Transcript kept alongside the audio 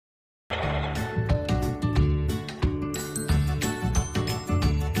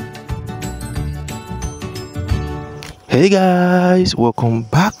Hey guys, welcome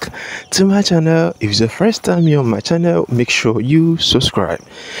back to my channel. If it's the first time you're on my channel, make sure you subscribe.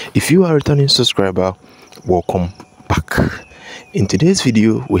 If you are a returning subscriber, welcome back. In today's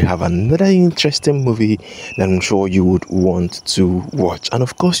video, we have another interesting movie that I'm sure you would want to watch. And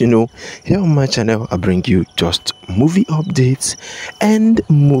of course, here on my channel, I bring you just movie updates and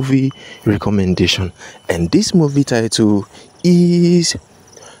movie recommendation. And this movie title is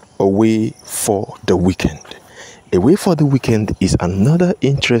Away for the Weekend. Away for the Weekend is another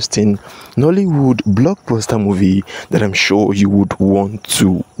interesting Nollywood blockbuster movie that I'm sure you would want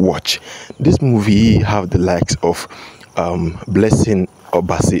to watch. This movie have the likes of Blessing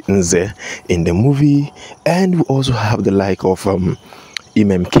Obasi-Nze in the movie, and we also have the like of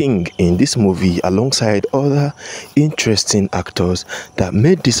Inem King in this movie, alongside other interesting actors that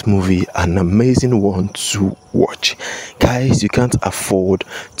made this movie an amazing one to watch. Guys, you can't afford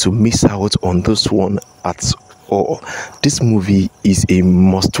to miss out on this one at all. This movie is a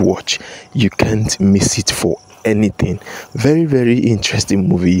must watch. You can't miss it for anything. Very, very interesting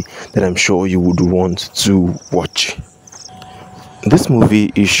movie that I'm sure you would want to watch. This movie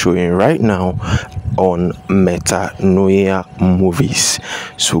is showing right now on Metanoia Movies,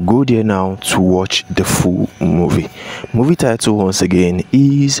 so go there now to watch the full movie. Movie title once again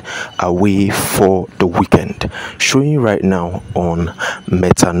is Away for the Weekend, showing right now on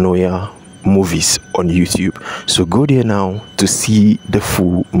Metanoia Movies on YouTube. So go there now to see the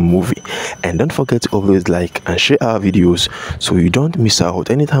full movie, and don't forget to always like and share our videos so you don't miss out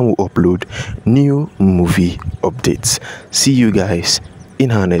anytime we upload new movie updates. See you guys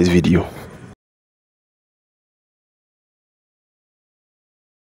in our next video.